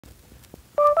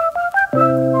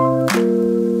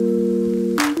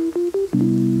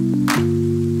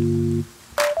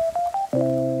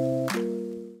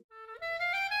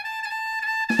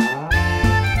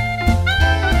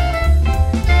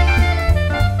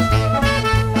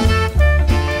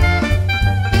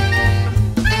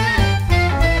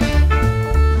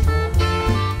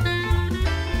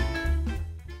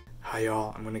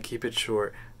Keep it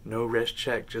short, no wrist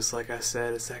check, just like I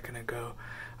said a second ago.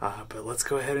 But let's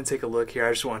go ahead and take a look here.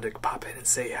 I just wanted to pop in and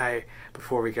say hi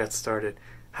before we got started.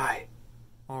 Hi.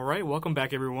 Alright, welcome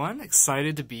back everyone.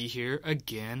 Excited to be here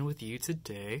again with you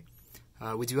today.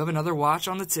 We do have another watch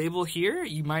on the table here.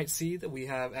 You might see that we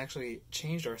have actually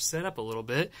changed our setup a little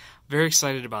bit. Very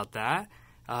excited about that.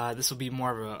 This will be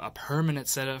more of a permanent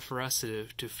setup for us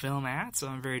to film at, so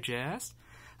I'm very jazzed.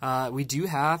 We do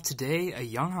have today a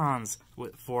Junghans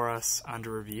for us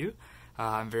under review.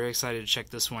 I'm very excited to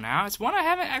check this one out. It's one I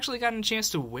haven't actually gotten a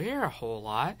chance to wear a whole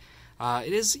lot.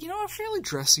 It is, a fairly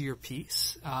dressier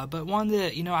piece, but one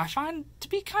that, I find to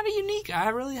be kind of unique. I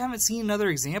really haven't seen another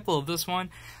example of this one.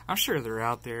 I'm sure they're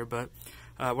out there, but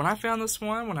when I found this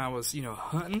one, when I was,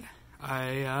 hunting,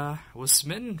 I was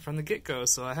smitten from the get-go,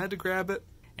 so I had to grab it.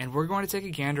 And we're going to take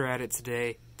a gander at it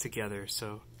today together,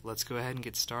 so let's go ahead and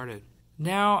get started.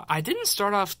 Now, I didn't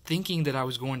start off thinking that I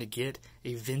was going to get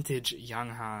a vintage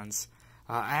Junghans.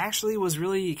 I actually was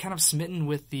really kind of smitten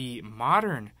with the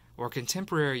modern or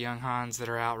contemporary Junghans that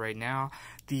are out right now.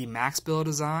 The Max Bill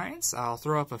designs, I'll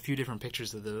throw up a few different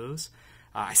pictures of those.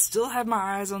 I still have my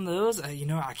eyes on those.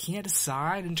 I can't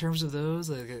decide in terms of those.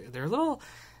 They're a little...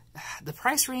 The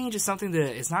price range is something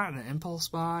that is not an impulse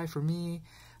buy for me.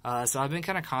 So I've been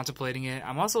kind of contemplating it.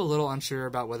 I'm also a little unsure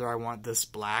about whether I want this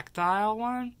black dial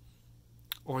one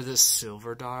or this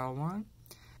silver dial one.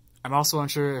 I'm also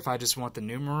unsure if I just want the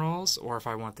numerals or if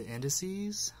I want the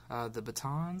indices, the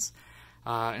batons.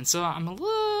 And so I'm a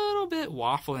little bit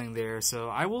waffling there, so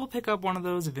I will pick up one of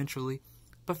those eventually.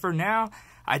 But for now,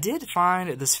 I did find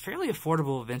this fairly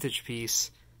affordable vintage piece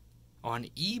on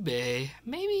eBay,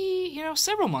 maybe,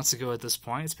 several months ago at this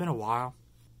point. It's been a while.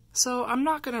 So I'm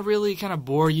not going to really kind of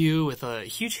bore you with a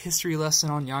huge history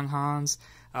lesson on Junghans.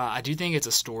 I do think it's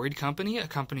a storied company, a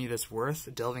company that's worth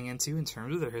delving into in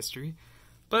terms of their history.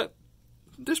 But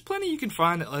there's plenty you can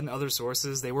find in other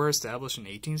sources. They were established in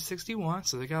 1861,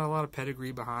 so they got a lot of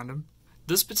pedigree behind them.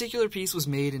 This particular piece was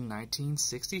made in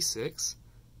 1966.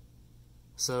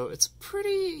 So it's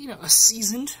pretty,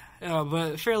 seasoned,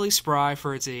 but fairly spry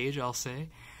for its age, I'll say.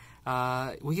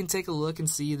 We can take a look and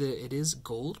see that it is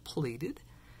gold-plated.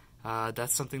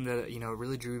 That's something that,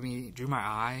 really drew my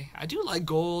eye. I do like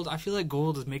gold. I feel like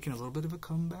gold is making a little bit of a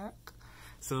comeback.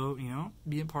 So,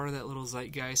 being part of that little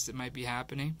zeitgeist that might be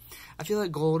happening. I feel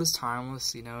like gold is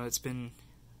timeless. It's been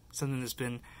something that's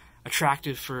been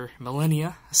attractive for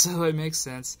millennia. So it makes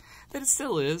sense that it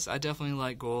still is. I definitely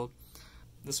like gold.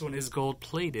 This one is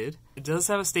gold-plated. It does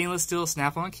have a stainless steel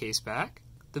snap-on case back.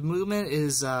 The movement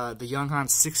is the Junghans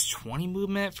 620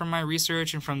 movement from my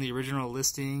research and from the original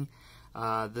listing.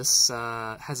 This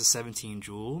has a 17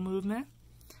 jewel movement.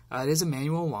 It is a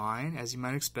manual line, as you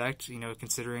might expect,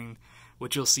 considering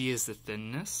what you'll see is the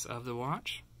thinness of the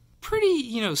watch.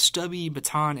 Pretty, stubby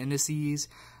baton indices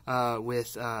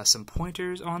with some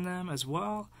pointers on them as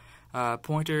well.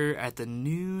 Pointer at the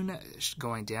noon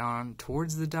going down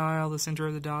towards the dial, the center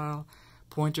of the dial.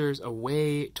 Pointers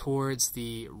away towards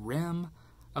the rim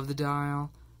of the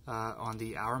dial on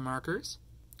the hour markers.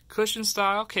 Cushion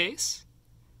style case.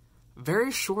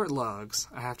 Very short lugs,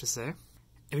 I have to say.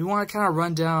 If we want to kind of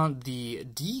run down the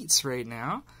deets right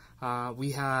now,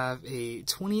 we have a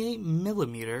 28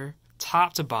 millimeter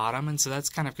top to bottom, and so that's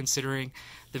kind of considering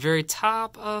the very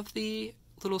top of the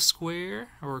little square,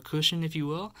 or cushion if you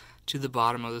will, to the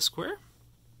bottom of the square.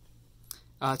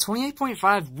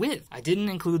 28.5 width. I didn't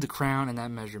include the crown in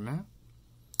that measurement.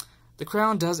 The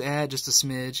crown does add just a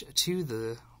smidge to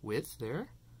the width there.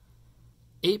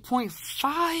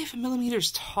 8.5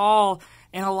 millimeters tall,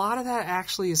 and a lot of that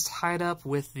actually is tied up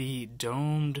with the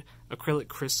domed acrylic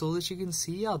crystal that you can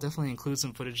see. I'll definitely include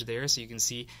some footage there so you can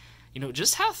see,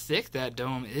 just how thick that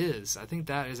dome is. I think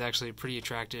that is actually pretty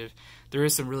attractive. There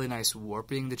is some really nice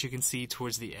warping that you can see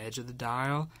towards the edge of the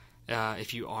dial,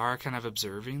 if you are kind of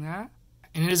observing that.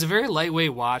 And it is a very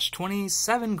lightweight watch,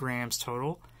 27 grams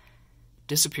total.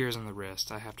 Disappears on the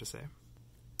wrist, I have to say.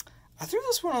 I threw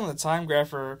this one on the time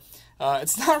grapher.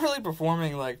 It's not really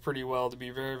performing pretty well, to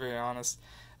be very, very honest.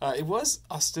 It was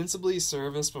ostensibly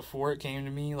serviced before it came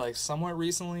to me, somewhat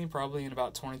recently, probably in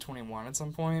about 2021 at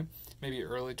some point, maybe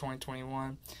early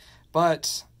 2021.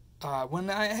 But When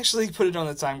I actually put it on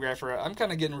the time grapher, I'm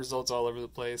kind of getting results all over the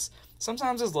place.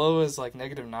 Sometimes as low as like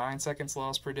 -9 seconds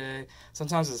lost per day.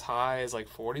 Sometimes as high as like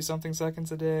 40-something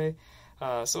seconds a day.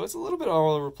 So it's a little bit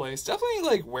all over the place. Definitely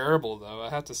like wearable though, I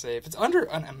have to say. If it's under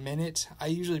a minute, I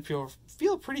usually feel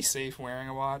pretty safe wearing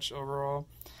a watch overall.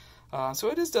 So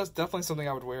it is definitely something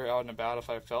I would wear out and about if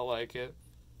I felt like it.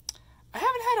 I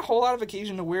haven't had a whole lot of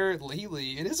occasion to wear it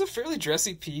lately. It is a fairly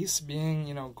dressy piece, being,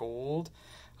 you know, gold.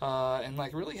 And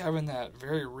like really having that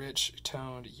very rich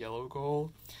toned yellow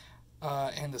gold.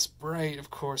 And this bright, of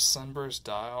course, sunburst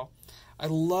dial. I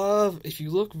love, if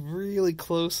you look really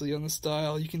closely on this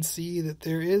dial, you can see that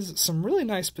there is some really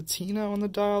nice patina on the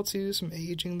dial too, some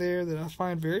aging there that I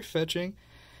find very fetching.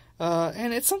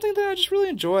 And it's something that I just really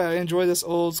enjoy. I enjoy this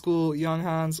old school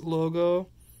Junghans logo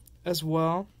as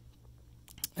well.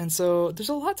 And so there's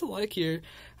a lot to like here.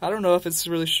 I don't know if it's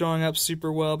really showing up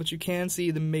super well, but you can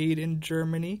see the made in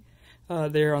Germany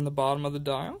there on the bottom of the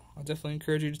dial. I'll definitely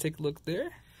encourage you to take a look there.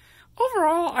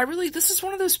 Overall, this is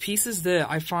one of those pieces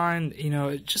that I find, you know,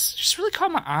 it just really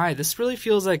caught my eye. This really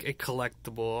feels like a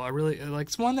collectible. I really, like,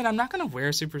 it's one that I'm not going to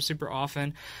wear super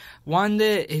often. One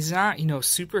that is not, you know,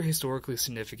 super historically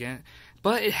significant,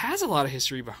 but it has a lot of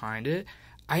history behind it.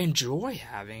 I enjoy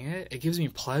having it. It gives me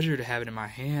pleasure to have it in my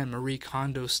hand, Marie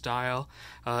Kondo style.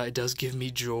 It does give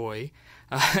me joy.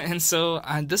 And so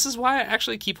this is why I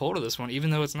actually keep hold of this one,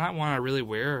 even though it's not one I really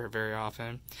wear very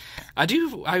often. I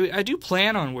do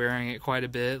plan on wearing it quite a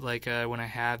bit, like when I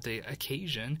have the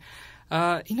occasion.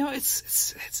 You know,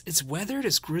 it's weathered,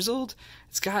 it's grizzled,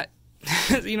 it's got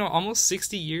you know, almost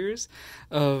 60 years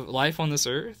of life on this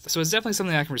earth. So it's definitely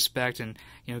something I can respect and,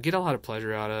 you know, get a lot of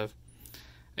pleasure out of.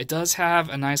 It does have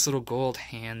a nice little gold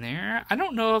hand there. I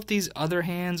don't know if these other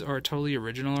hands are totally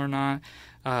original or not.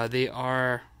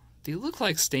 They look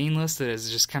like stainless that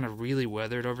is just kind of really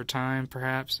weathered over time,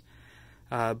 perhaps.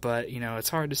 But, you know, it's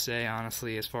hard to say,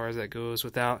 honestly, as far as that goes,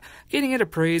 without getting it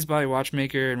appraised by a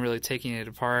watchmaker and really taking it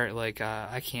apart. Like,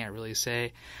 I can't really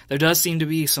say. There does seem to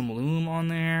be some lume on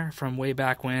there from way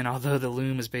back when, although the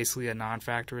lume is basically a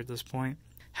non-factor at this point.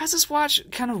 Has this watch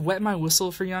kind of wet my whistle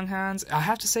for Junghans? I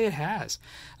have to say it has.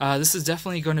 This is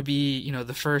definitely going to be, you know,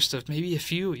 the first of maybe a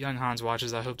few Junghans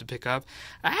watches I hope to pick up.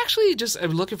 I actually just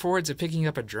am looking forward to picking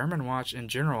up a German watch in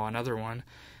general, another one.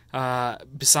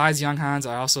 Besides Junghans,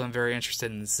 I also am very interested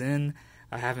in Zen.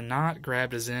 I have not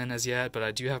grabbed a Zen as yet, but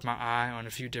I do have my eye on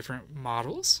a few different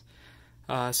models.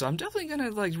 So I'm definitely going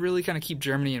to like really kind of keep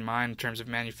Germany in mind in terms of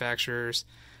manufacturers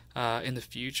in the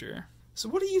future. So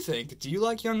what do you think? Do you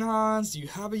like Junghans? Do you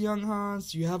have a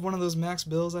Junghans? Do you have one of those Max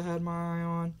Bills I had my eye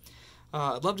on?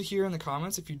 I'd love to hear in the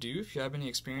comments if you do, if you have any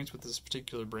experience with this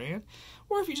particular brand,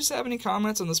 or if you just have any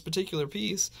comments on this particular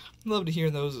piece. I'd love to hear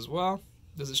those as well.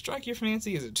 Does it strike your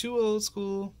fancy? Is it too old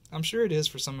school? I'm sure it is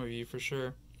for some of you, for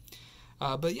sure.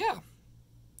 But yeah,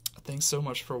 thanks so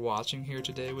much for watching here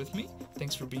today with me.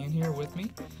 Thanks for being here with me.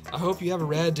 I hope you have a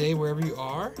rad day wherever you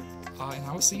are, and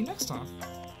I will see you next time.